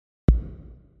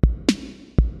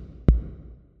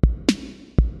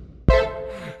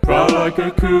Cry like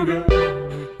a cougar,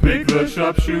 pick the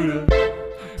sharpshooter,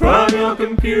 prime your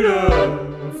computer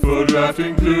for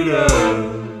Drafting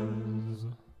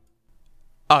Clueders.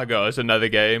 I got us another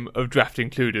game of Drafting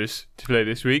Clueders to play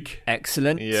this week.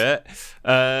 Excellent.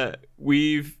 Yeah.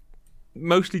 We've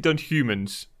mostly done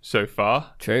humans so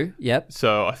far. True. Yep.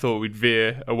 So I thought we'd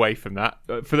veer away from that.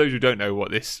 For those who don't know what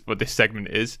this segment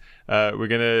is, we're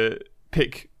gonna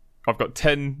pick. I've got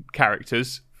 10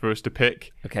 characters for us to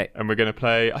pick. Okay. And we're gonna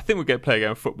play. I think we're gonna play a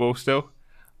game of football still.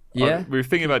 Yeah. We were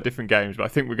thinking about different games, but I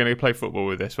think we're going to play football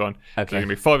with this one. Okay. So it's going to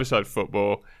be five-a-side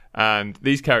football, and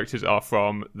these characters are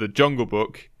from The Jungle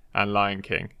Book and Lion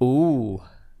King. Ooh.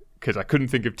 Because I couldn't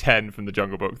think of 10 from The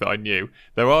Jungle Book that I knew.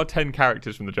 There are 10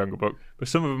 characters from The Jungle Book, but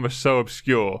some of them are so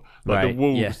obscure, like the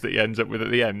wolves that he ends up with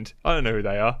at the end. I don't know who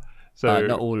they are. So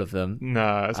not all of them.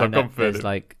 No, so I've gone for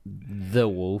like the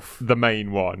wolf. the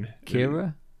main one.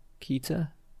 Keita?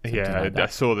 Yeah, like I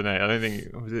saw the name. I don't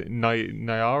think was it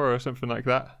Nyara or something like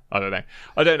that. I don't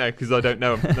know because I don't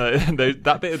know.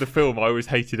 That bit of the film I always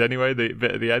hated anyway. The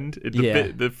bit at the end,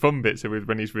 the fun bits are with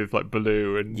when he's with like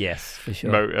Baloo and yes, for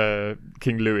sure.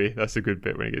 King Louis. That's a good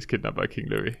bit when he gets kidnapped by King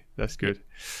Louis. That's good.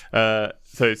 So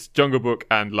it's Jungle Book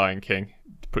and Lion King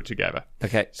put together.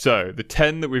 Okay. So the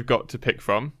 10 that we've got to pick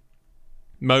from: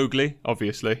 Mowgli,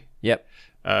 obviously. Yep.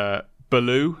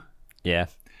 Baloo. Yeah.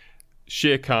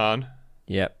 Shere Khan.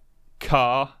 Yep.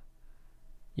 Car.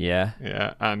 Yeah.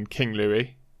 Yeah, and King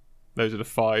Louis. Those are the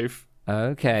 5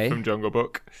 Okay. from Jungle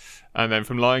Book. And then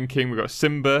from Lion King, we've got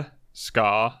Simba,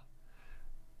 Scar,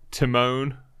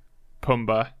 Timon,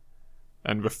 Pumbaa,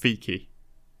 and Rafiki.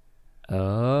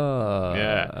 Oh.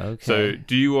 Yeah. Okay. So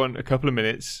do you want a couple of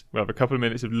minutes? We'll have a couple of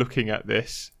minutes of looking at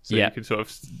this so you can sort of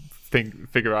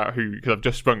figure out who, because I've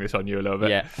just sprung this on you a little bit.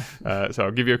 Yeah. So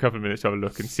I'll give you a couple of minutes to have a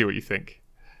look and see what you think.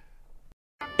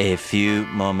 A few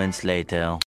moments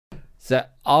later. So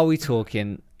are we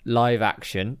talking live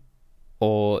action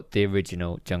or the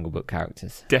original Jungle Book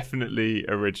characters? Definitely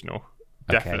original.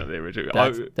 Okay. Definitely original.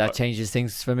 That changes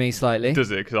things for me slightly.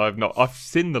 Does it? Because I've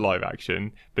seen the live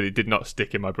action, but it did not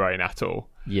stick in my brain at all.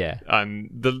 Yeah. And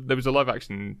there was a live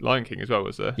action Lion King as well,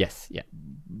 was there? Yes. Yeah.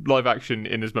 Live action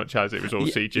in as much as it was all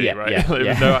CG, right? Yeah, There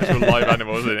was no actual live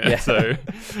animals in it. Yeah. So,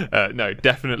 no,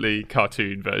 definitely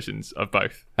cartoon versions of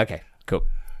both. Okay, cool.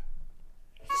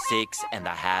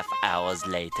 6.5 hours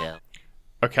later.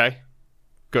 Okay.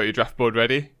 Got your draft board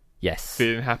ready? Yes.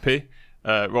 Feeling happy?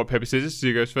 Rock, paper, scissors.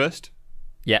 Who goes first?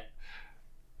 Yeah.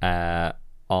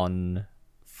 On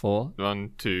 4.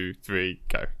 1, 2, 3,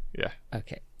 go. Yeah.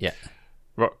 Okay. Yeah.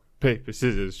 Rock, paper,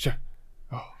 scissors.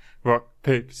 Oh, rock,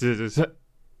 paper, scissors.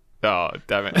 Oh,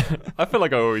 damn it. I feel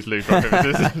like I always lose rock,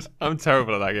 paper, scissors. I'm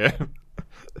terrible at that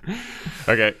game.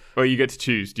 Okay. Well, you get to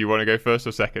choose. Do you want to go first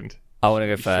or second? I want to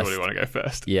go You first. surely want to go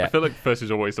first. Yeah. I feel like first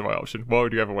is always the right option. Why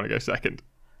would you ever want to go second?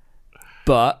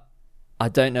 But I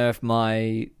don't know if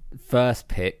my first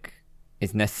pick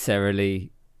is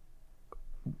necessarily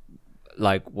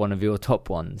like one of your top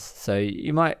ones. So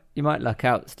you might luck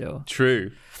out still.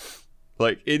 True.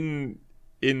 Like in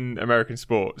American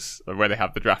sports, where they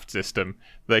have the draft system,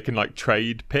 they can like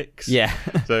trade picks. Yeah.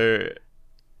 So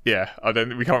yeah,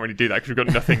 we can't really do that because we've got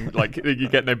nothing. Like you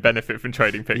get no benefit from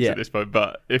trading picks at this point.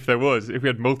 But if we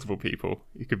had multiple people,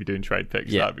 you could be doing trade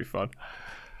picks. Yeah. That'd be fun.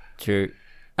 True.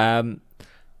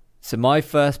 So my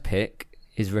first pick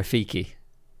is Rafiki.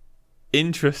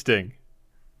 Interesting.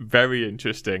 Very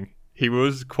interesting. He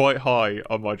was quite high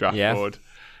on my draft board.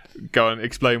 Go on,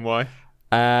 explain why.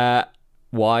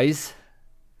 Wise.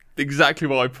 Exactly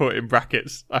what I put in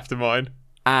brackets after mine.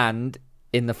 And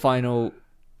in the final,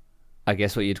 I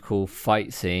guess what you'd call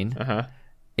fight scene,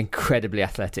 incredibly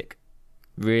athletic.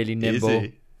 Really nimble. Is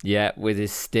he? Yeah, with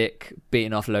his stick,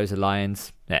 beating off loads of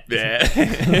lions. Yeah.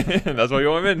 That's why you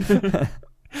want him in.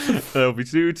 They'll be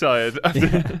too tired.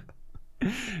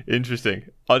 Interesting.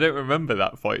 I don't remember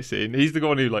that fight scene. He's the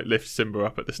one who like lifts Simba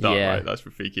up at the start, right? That's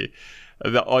Rafiki.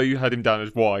 I had him down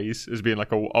as Wise, as being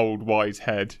like an old wise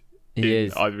head. He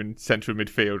is either in central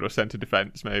midfield or centre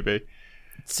defence, maybe.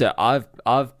 So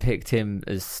I've picked him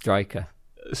as striker.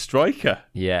 Striker.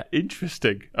 Yeah.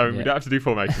 Interesting. I mean, we don't have to do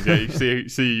formations. Yeah, you see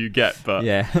who you get, but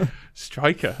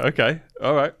striker. Okay.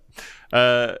 All right.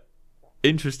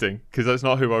 Interesting, because that's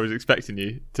not who I was expecting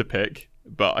you to pick.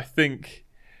 But I think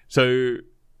so.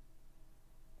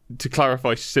 To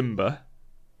clarify, Simba,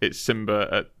 it's Simba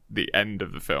at the end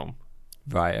of the film.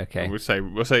 Right. Okay. And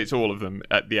we'll say it's all of them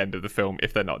at the end of the film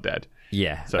if they're not dead.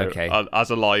 Yeah. So okay. As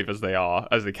alive as they are,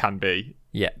 as they can be.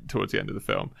 Yeah. Towards the end of the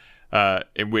film.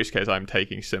 In which case, I'm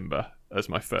taking Simba as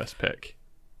my first pick.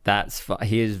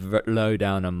 He is low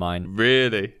down on mine.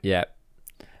 Really? Yeah.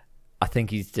 I think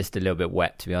he's just a little bit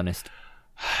wet, to be honest.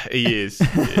 He is.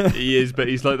 He is, but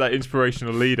he's like that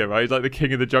inspirational leader, right? He's like the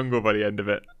king of the jungle by the end of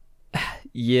it.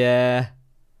 Yeah.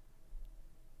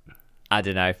 I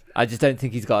don't know. I just don't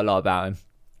think he's got a lot about him.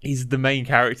 He's the main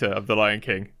character of The Lion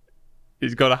King.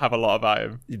 He's got to have a lot about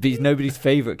him. But he's nobody's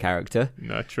favourite character.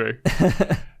 No, true.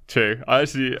 True. I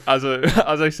actually, as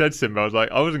I said Simba, I was like,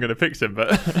 I wasn't going to pick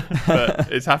Simba.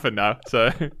 But it's happened now,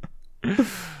 so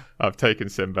I've taken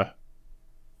Simba.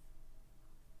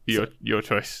 Your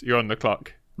choice. You're on the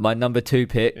clock. My number 2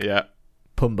 pick. Yeah.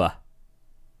 Pumbaa.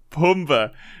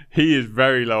 Pumbaa. He is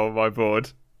very low on my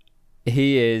board.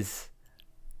 He is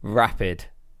rapid.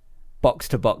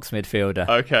 Box-to-box midfielder.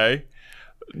 Okay.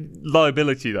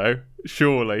 Liability, though.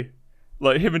 Surely.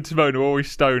 Like, him and Timon are always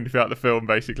stoned throughout the film,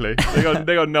 basically. They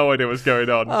got no idea what's going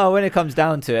on. Oh, when it comes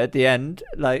down to it, at the end,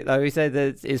 like we said,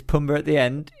 is Pumbaa at the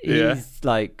end. He's,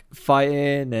 like,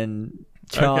 fighting and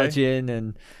charging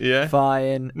and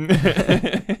fighting.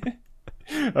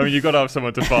 I mean, you've got to have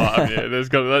someone to fight, haven't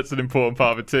you? That's an important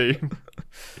part of a team.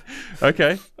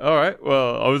 Okay, all right.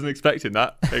 Well, I wasn't expecting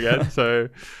that again, so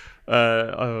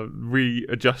I'll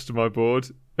readjust my board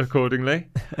accordingly.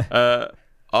 I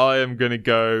am going to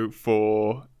go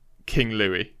for King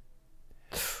Louis.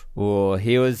 Oh,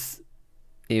 he was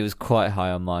quite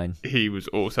high on mine. He was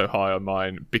also high on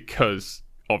mine because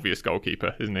obvious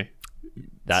goalkeeper, isn't he?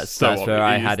 That's where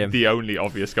I had him. The only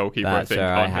obvious goalkeeper, I think. That's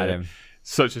where I had him.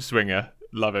 Such a swinger.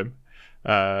 Love him.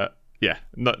 Yeah,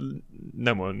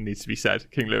 no more needs to be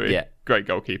said. King Louis, great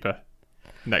goalkeeper.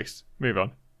 Next, move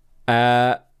on.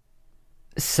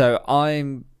 So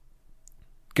I'm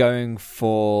going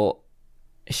for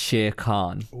Shere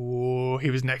Khan. Oh, he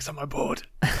was next on my board.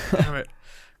 Damn it.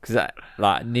 Because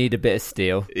I need a bit of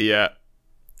steel. Yeah.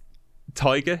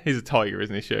 Tiger? He's a tiger,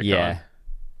 isn't he, Shere Khan?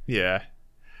 Yeah.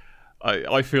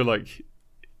 I feel like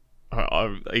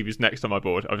he was next on my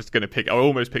board. I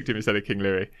almost picked him instead of King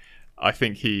Louis. I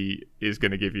think he is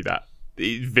going to give you that.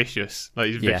 He's vicious.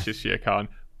 He's vicious, Shere Khan.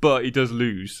 But he does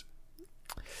lose.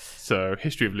 So,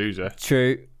 history of loser.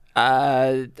 True.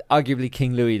 Arguably,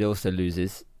 King Louis also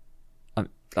loses.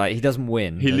 He doesn't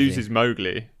win. He loses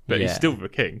Mowgli, but he's still the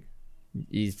king.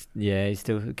 He's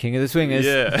still king of the swingers.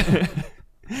 Yeah.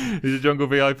 He's a jungle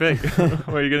VIP.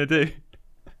 What are you going to do?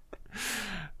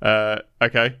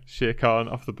 Okay, Shere Khan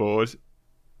off the board.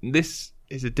 This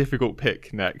is a difficult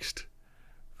pick next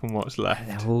from what's left.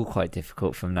 They're all quite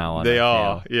difficult from now on. They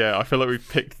are. Yeah, I feel like we've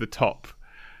picked the top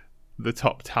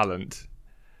talent.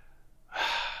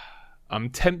 I'm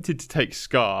tempted to take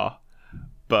Scar,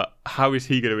 but how is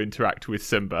he going to interact with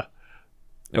Simba?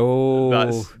 Oh,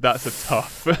 that's a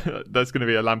tough. That's going to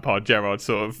be a Lampard Gerrard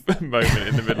sort of moment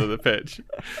in the middle of the pitch.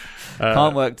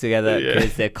 Can't work together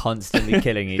because they're constantly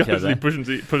killing each other,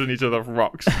 pushing each other off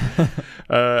rocks.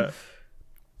 I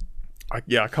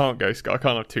can't go Scar. I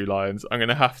can't have two lions. I'm going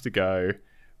to have to go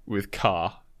with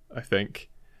Car. I think.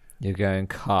 You're going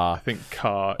Car. I think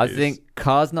Car. I think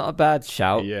Car's not a bad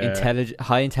shout. Yeah.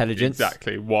 High intelligence.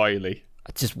 Exactly. Wily.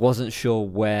 I just wasn't sure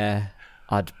where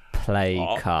I'd play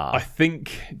Car. I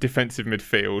think defensive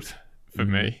midfield for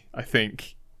me. I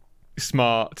think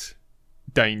smart,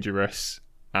 dangerous,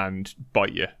 and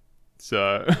bite you.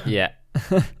 So yeah.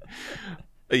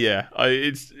 Yeah,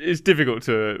 it's difficult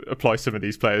to apply some of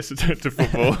these players to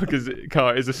football because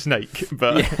Car is a snake,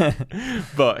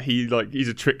 but he's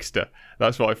a trickster.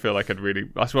 That's why I feel like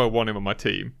that's why I want him on my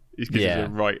team. He's a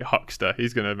right huckster.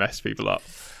 He's going to mess people up.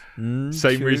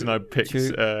 Same reason I picked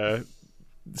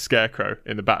Scarecrow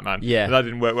in the Batman. Yeah, and that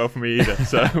didn't work well for me either.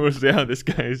 So we'll see how this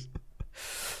goes.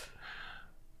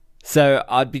 So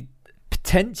I'd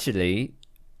potentially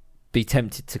be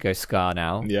tempted to go Scar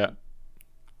now. Yeah.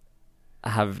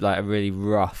 Have a really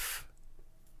rough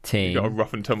team. You got a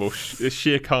rough and tumble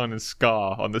Shere Khan and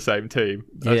Scar on the same team.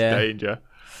 That's danger.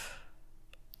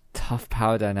 Tough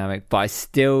power dynamic, but I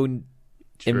still,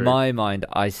 in my mind,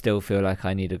 I still feel like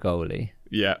I need a goalie.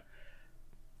 Yeah,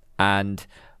 and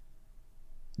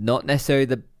not necessarily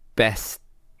the best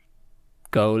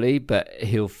goalie, but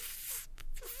he'll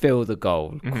fill the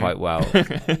goal quite well.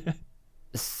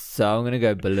 So I'm going to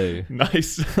go Baloo.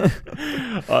 Nice.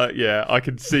 Yeah, I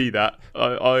can see that.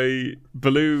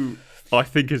 Baloo, I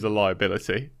think, is a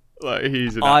liability.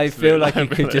 He's an I feel like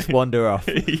liability. he could just wander off.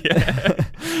 Yeah.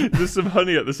 There's some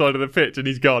honey at the side of the pitch and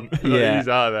he's gone. He's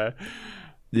out of there.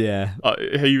 Yeah.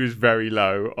 He was very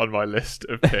low on my list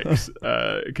of picks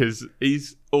because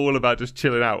he's all about just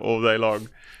chilling out all day long.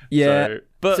 Yeah.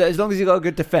 So as long as you've got a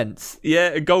good defence. Yeah,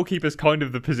 a goalkeeper's kind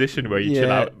of the position where you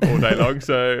chill out all day long.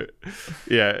 So,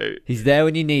 yeah. He's there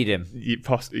when you need him.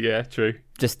 Yeah, true.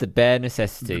 Just the bare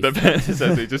necessity.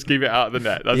 Just keep it out of the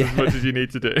net. That's as much as you need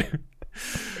to do.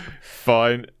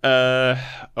 Fine.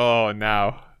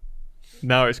 Now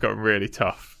it's gotten really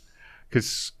tough because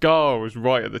Scar was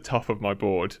right at the top of my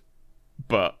board,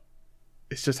 but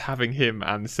it's just having him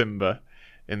and Simba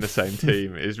in the same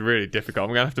team is really difficult.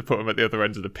 I'm gonna have to put them at the other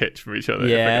ends of the pitch from each other.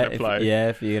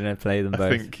 If you're gonna play them both.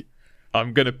 I think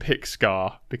I'm gonna pick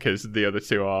Scar because the other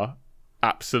two are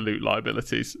absolute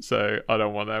liabilities. So I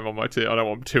don't want them on my team. I don't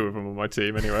want two of them on my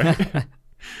team anyway.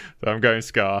 So I'm going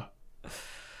Scar.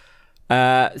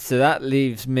 So that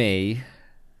leaves me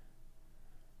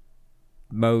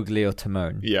Mowgli or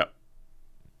Timon. Yeah.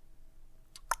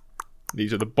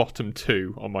 These are the bottom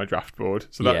two on my draft board.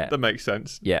 So that makes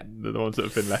sense. Yeah. They're the ones that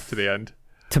have been left to the end.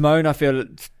 Timon, I feel,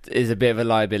 is a bit of a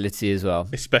liability as well.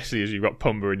 Especially as you've got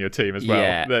Pumbaa in your team as well.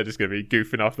 Yeah. They're just going to be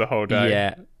goofing off the whole day.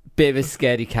 Yeah. Bit of a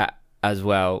scaredy cat as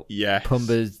well. Yes.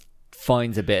 Pumbaa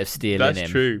finds a bit of steel in him.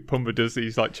 That's true. Pumbaa does,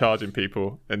 he's like charging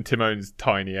people, and Timon's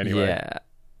tiny anyway. Yeah.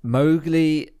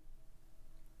 Mowgli,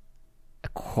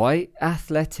 quite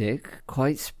athletic,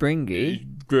 quite springy. He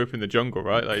grew up in the jungle,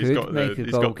 right? Like Could make a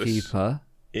goalkeeper.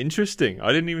 Interesting.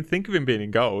 I didn't even think of him being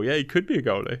in goal. Yeah, he could be a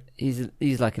goalie.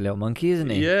 He's like a little monkey, isn't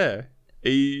he? Yeah.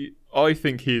 I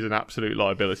think he's an absolute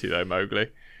liability though, Mowgli.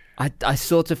 I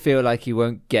sort of feel like he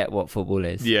won't get what football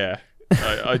is. Yeah.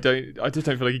 I just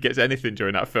don't feel like he gets anything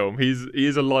during that film. He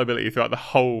is a liability throughout the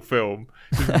whole film.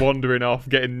 Just wandering off,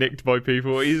 getting nicked by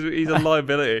people. He's a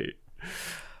liability.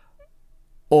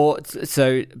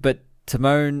 But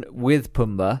Timon with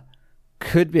Pumbaa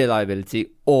could be a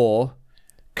liability, or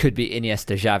could be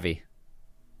Iniesta Xavi.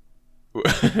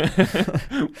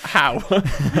 How?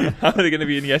 How are they going to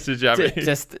be Iniesta Xavi?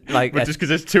 Just because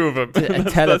there's two of them.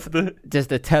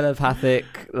 Just a telepathic,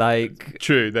 like.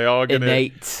 True, they are going to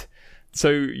innate. So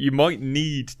you might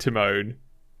need Timon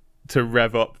to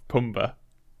rev up Pumbaa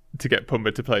to get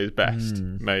Pumbaa to play his best,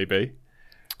 maybe.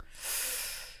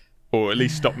 Or at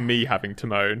least stop me having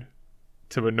Timon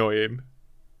to annoy him.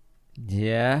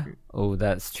 Yeah. Oh,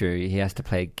 that's true. He has to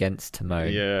play against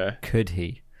Timon. Yeah. Could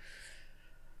he?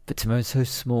 But Timon's so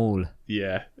small.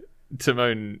 Yeah.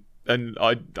 Timon, and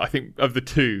I think of the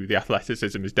two, the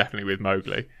athleticism is definitely with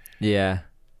Mowgli. Yeah.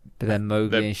 But then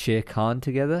Mowgli and Shere Khan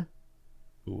together?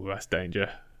 Ooh, that's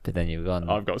danger. But then you've gone.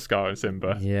 I've got Scar and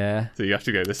Simba. Yeah. So you have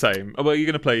to go the same. Well, you're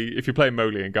going to play, if you're playing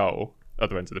Mowgli in goal,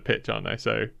 other ends of the pitch, aren't they?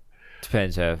 So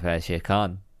depends who Shere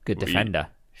Khan. Good defender,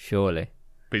 surely.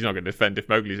 But he's not going to defend if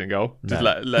Mowgli's in goal. Just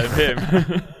let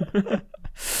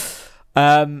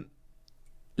him.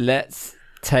 Let's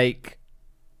take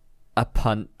a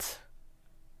punt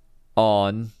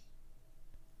on.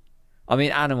 I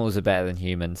mean, animals are better than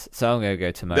humans, so I'm going to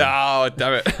go Timon. Oh,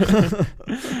 damn it.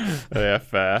 Yeah,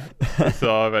 fair.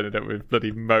 So I've ended up with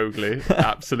bloody Mowgli.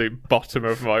 Absolute rock bottom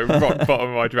of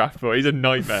my draft board. He's a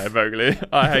nightmare, Mowgli.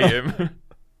 I hate him.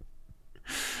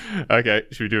 Okay,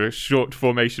 should we do a short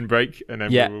formation break and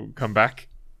then we'll come back?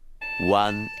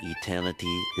 One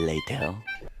eternity later.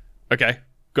 Okay,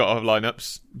 got our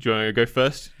lineups. Do you want to go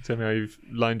first? Tell me how you've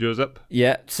lined yours up.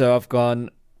 Yeah, so I've gone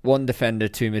one defender,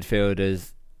 two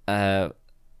midfielders,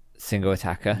 single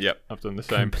attacker. Yep, I've done the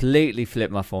same. Completely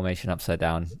flipped my formation upside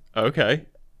down. Okay.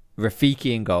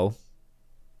 Rafiki in goal.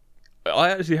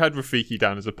 I actually had Rafiki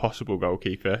down as a possible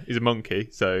goalkeeper. He's a monkey,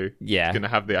 so he's going to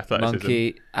have the athleticism.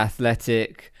 Monkey,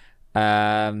 athletic.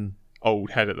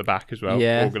 Old head at the back as well.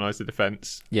 Yeah. Organise the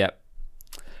defence. Yep.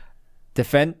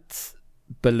 Defence,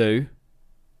 Baloo.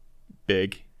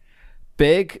 Big.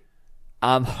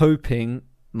 I'm hoping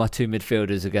my two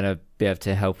midfielders are going to be able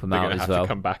to help him out as well. They're going to have to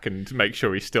come back and make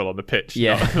sure he's still on the pitch,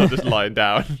 not just lying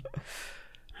down.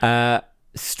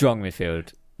 Strong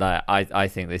midfield. Like, I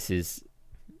think this is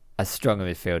as strong a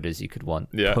midfield as you could want.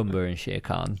 Yeah. Pumbaa and Shere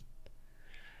Khan.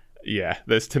 Yeah,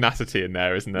 there's tenacity in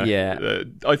there, isn't there? Yeah.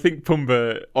 I think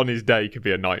Pumbaa on his day could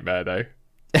be a nightmare, though.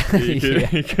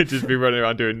 He could just be running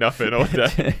around doing nothing all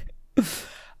day.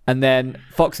 And then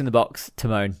Fox in the box,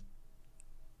 Timon.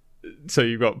 So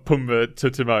you've got Pumbaa to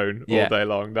Timon all day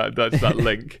long. That's that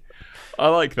link. I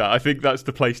like that. I think that's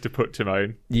the place to put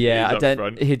Timon. Yeah,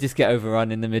 he'd just get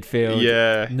overrun in the midfield.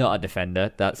 Yeah. Not a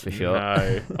defender, that's for sure.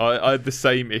 No. I had the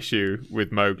same issue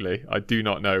with Mowgli. I do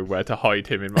not know where to hide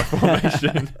him in my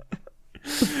formation.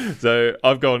 So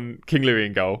I've gone King Louie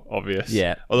in goal, obvious.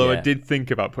 Yeah. Although I did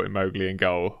think about putting Mowgli in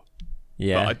goal.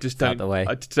 Yeah, but I just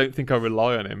don't think I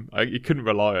rely on him. You couldn't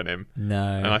rely on him. No.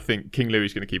 And I think King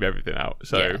Louie's going to keep everything out.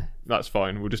 So that's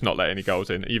fine. We'll just not let any goals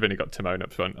in. You've only got Timon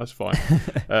up front. That's fine.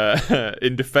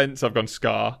 In defence, I've gone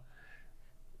Scar.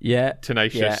 Yeah.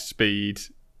 Tenacious, speed,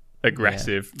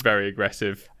 aggressive, very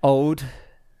aggressive. Old,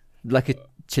 like a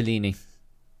Cellini.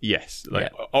 Yes.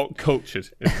 Cultured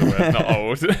is the word, not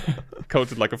old.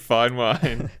 Cultured like a fine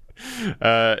wine.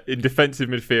 In defensive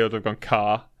midfield, I've gone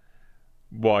Carr,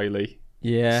 Wiley,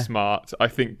 Smart. I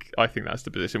think that's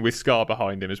the position with Scar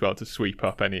behind him as well to sweep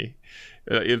up any.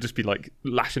 He'll just be like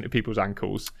lashing at people's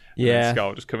ankles. And then Scar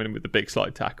will just come in with the big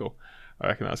slide tackle. I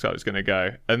reckon that's how it's going to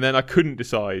go. And then I couldn't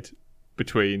decide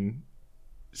between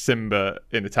Simba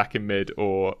in attacking mid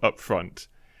or up front,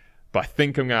 but I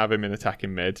think I'm going to have him in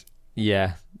attacking mid.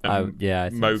 Yeah. I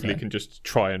think Mowgli so. can just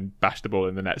try and bash the ball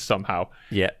in the net somehow.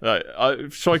 Yeah.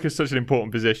 Striker's such an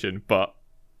important position, but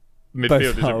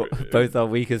midfield both our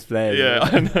weakest players. Yeah,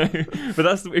 I know. But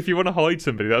that's if you want to hide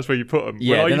somebody, that's where you put them.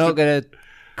 Yeah, they're not going to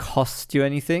cost you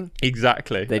anything.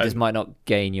 Exactly. They just might not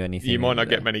gain you anything. You might not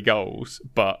get many goals,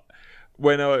 but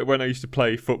when I used to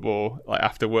play football like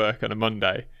after work on a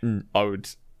Monday, I would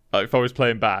if I was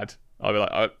playing bad, I'd be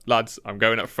like, lads, I'm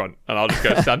going up front, and I'll just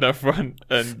go stand up front,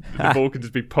 and the ball can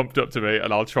just be pumped up to me,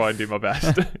 and I'll try and do my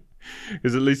best,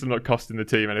 because at least I'm not costing the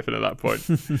team anything at that point.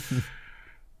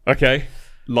 Okay,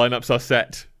 lineups are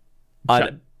set.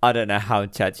 I don't know how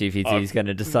ChatGPT is going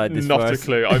to decide this. Not a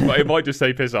clue. It might just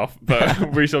say piss off,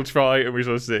 but we shall try and we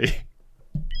shall see.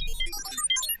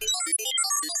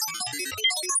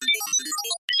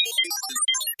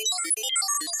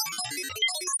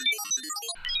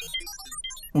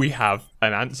 We have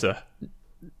an answer.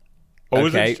 I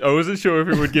wasn't sure if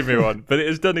it would give me one, but it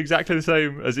has done exactly the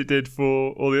same as it did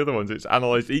for all the other ones. It's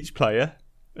analysed each player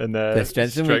and their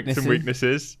strengths and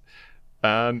weaknesses,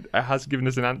 and it has given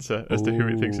us an answer as to who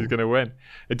it thinks is going to win.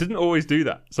 It doesn't always do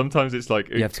that. Sometimes it's like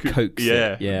you have to coax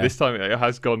it. Yeah. This time it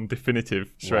has gone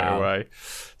definitive straight away.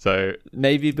 So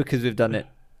maybe because we've done it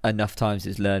enough times,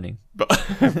 it's learning. But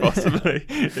possibly,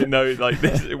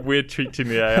 we're treating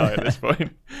the AI at this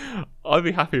point. I'd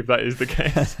be happy if that is the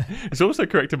case. It's also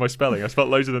corrected my spelling. I spelled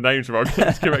loads of the names wrong.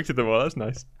 It's corrected them all. That's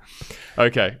nice.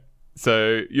 Okay,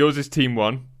 so yours is team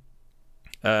 1,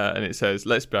 and it says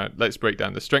let's break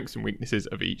down the strengths and weaknesses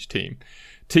of each team.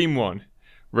 Team 1,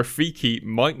 Rafiki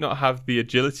might not have the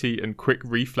agility and quick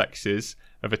reflexes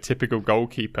of a typical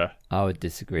goalkeeper. I would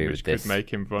disagree with this. Which could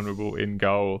make him vulnerable in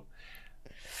goal.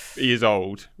 He is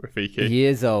old, Rafiki. He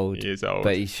is old.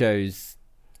 But he shows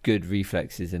good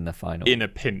reflexes in the final. In a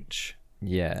pinch.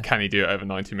 Yeah. Can he do it over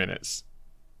 90 minutes?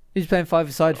 He's playing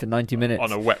 5-a-side for 90 minutes.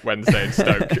 On a wet Wednesday in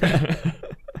Stoke.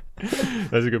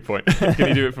 That's a good point. Can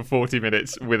he do it for 40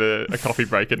 minutes with a coffee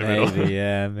break in the middle?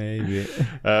 Yeah, maybe.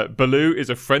 Baloo is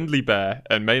a friendly bear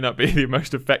and may not be the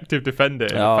most effective defender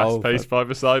in a fast-paced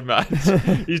 5-a-side match.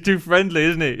 He's too friendly,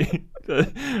 isn't he?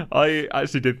 I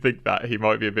actually did think that he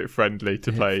might be a bit friendly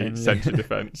to play centre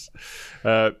defence.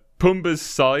 Pumbaa's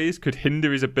size could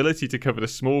hinder his ability to cover the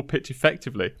small pitch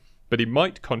effectively, but he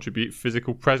might contribute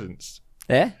physical presence.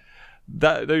 Yeah?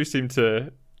 Those seem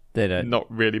to not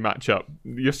really match up.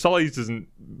 Your size doesn't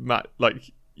match.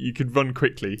 Like, you could run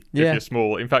quickly if you're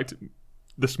small. In fact,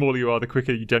 the smaller you are, the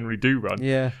quicker you generally do run.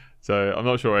 Yeah. So I'm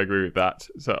not sure I agree with that.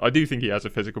 So I do think he has a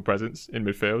physical presence in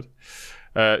midfield.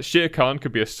 Shere Khan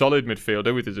could be a solid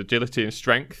midfielder with his agility and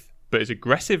strength, but his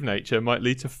aggressive nature might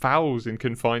lead to fouls in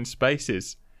confined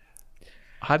spaces.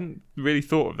 I hadn't really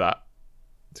thought of that.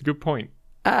 It's a good point.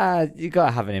 You got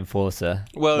to have an enforcer.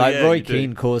 Well, Roy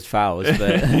Keane caused fouls,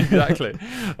 but exactly.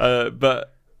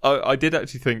 But I did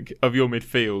actually think of your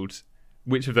midfield.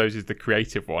 Which of those is the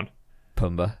creative one?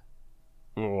 Pumbaa.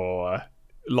 Or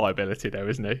liability, though,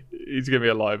 isn't he? He's going to be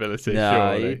a liability.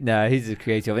 Surely. No, he's a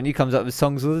creative, and he comes up with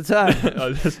songs all the time.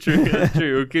 That's true. That's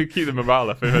true. We'll keep the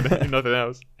morale up if nothing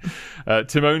else.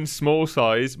 Timon's small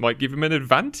size might give him an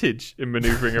advantage in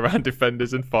manoeuvring around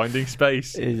defenders and finding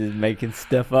space. He's just making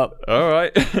stuff up. All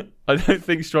right. I don't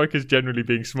think strikers generally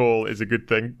being small is a good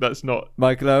thing. That's not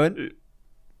Michael Owen.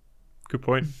 Good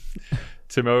point.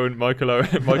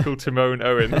 Michael Timon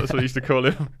Owen. That's what I used to call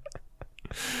him.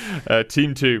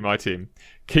 Team 2, my team.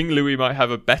 King Louis might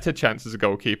have a better chance as a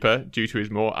goalkeeper due to his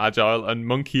more agile and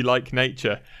monkey-like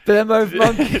nature. But they're both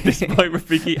monkeys. Despite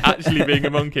Rafiki actually being a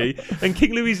monkey. And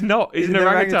King Louis is not. He's an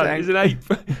orangutan. He's an ape.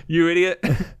 You idiot.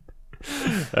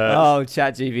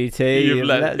 ChatGPT, you've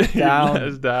let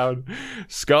us down.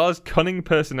 Scar's cunning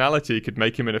personality could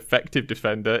make him an effective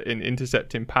defender in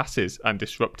intercepting passes and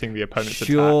disrupting the opponent's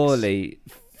attacks. Surely,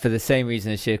 for the same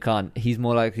reason as Shere Khan, he's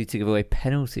more likely to give away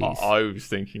penalties. I was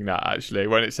thinking that, actually.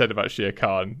 When it said about Shere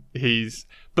Khan,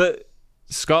 but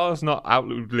Scar's not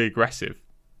outwardly aggressive.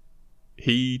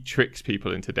 He tricks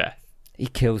people into death. He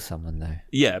kills someone, though.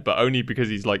 Yeah, but only because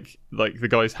he's like the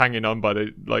guy's hanging on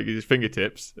by his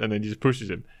fingertips, and then he just pushes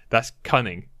him. That's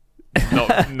cunning,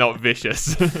 not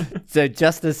vicious. So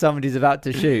just as somebody's about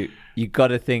to shoot, you got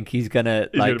to think he's gonna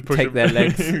take their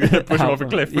legs, push him off a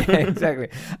cliff. Yeah, exactly.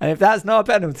 And if that's not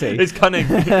a penalty, it's cunning.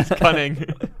 It's cunning.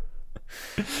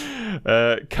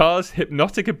 Carr's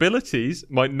hypnotic abilities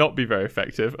might not be very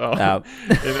effective.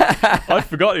 I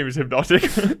forgot he was hypnotic.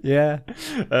 Yeah.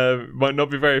 Might not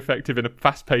be very effective in a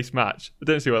fast-paced match. I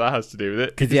don't see what that has to do with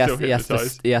it. Because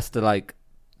he has to like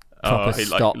proper he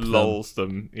stop lulls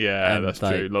them. Yeah, that's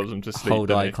true. Lulls them to sleep.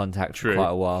 Hold eye contact for quite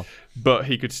a while. But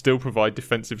he could still provide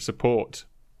defensive support.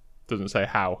 Doesn't say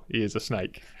how. He is a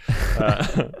snake.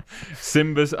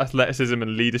 Simba's athleticism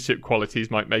and leadership qualities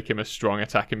might make him a strong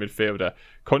attacking midfielder,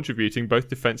 contributing both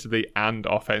defensively and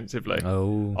offensively.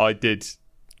 Oh, I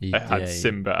had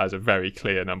Simba as a very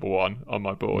clear number one on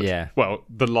my board. Yeah. Well,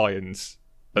 the Lions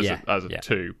as a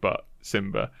two, but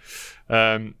Simba.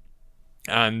 And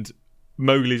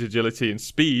Mowgli's agility and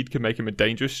speed can make him a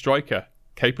dangerous striker,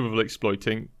 capable of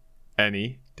exploiting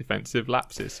any defensive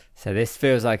lapses. So this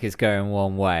feels like it's going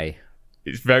one way.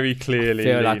 It's very clearly.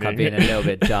 I feel like I'm being a little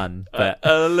bit done, but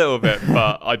a little bit.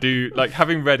 But I do like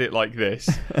having read it like this.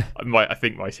 I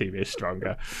think my team is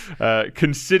stronger.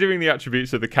 Considering the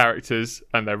attributes of the characters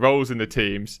and their roles in the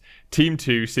teams, Team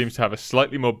 2 seems to have a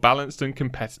slightly more balanced and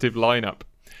competitive lineup.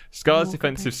 Scar's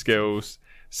defensive skills,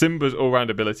 Simba's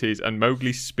all-round abilities, and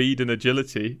Mowgli's speed and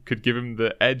agility could give him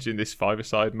the edge in this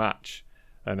five-a-side match.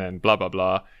 And then blah blah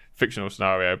blah. Fictional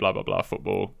scenario, blah blah blah.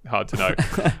 Football, hard to know.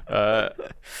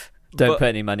 Don't put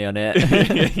any money on it.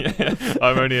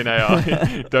 I'm only an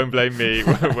AI. Don't blame me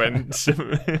when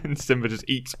Simba just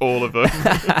eats all of them.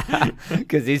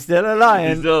 Because he's still a lion.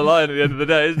 He's still a lion at the end of the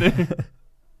day, isn't he?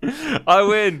 I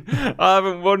win. I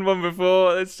haven't won one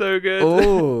before. It's so good.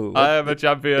 Ooh, I am a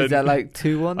champion. Is that like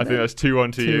 2-1? I think that's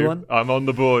 2-1 to 2-1? You. I'm on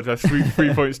the board. That's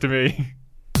three points to me.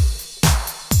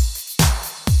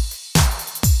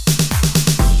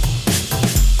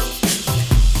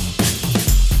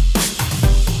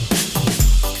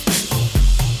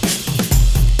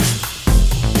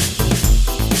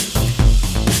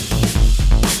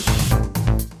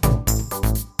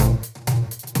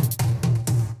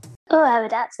 Oh, I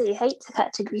would absolutely hate to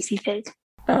catch a greasy pig.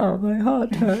 Oh, my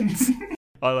heart hurts.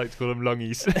 I like to call them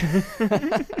longies.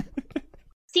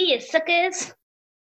 See you, suckers.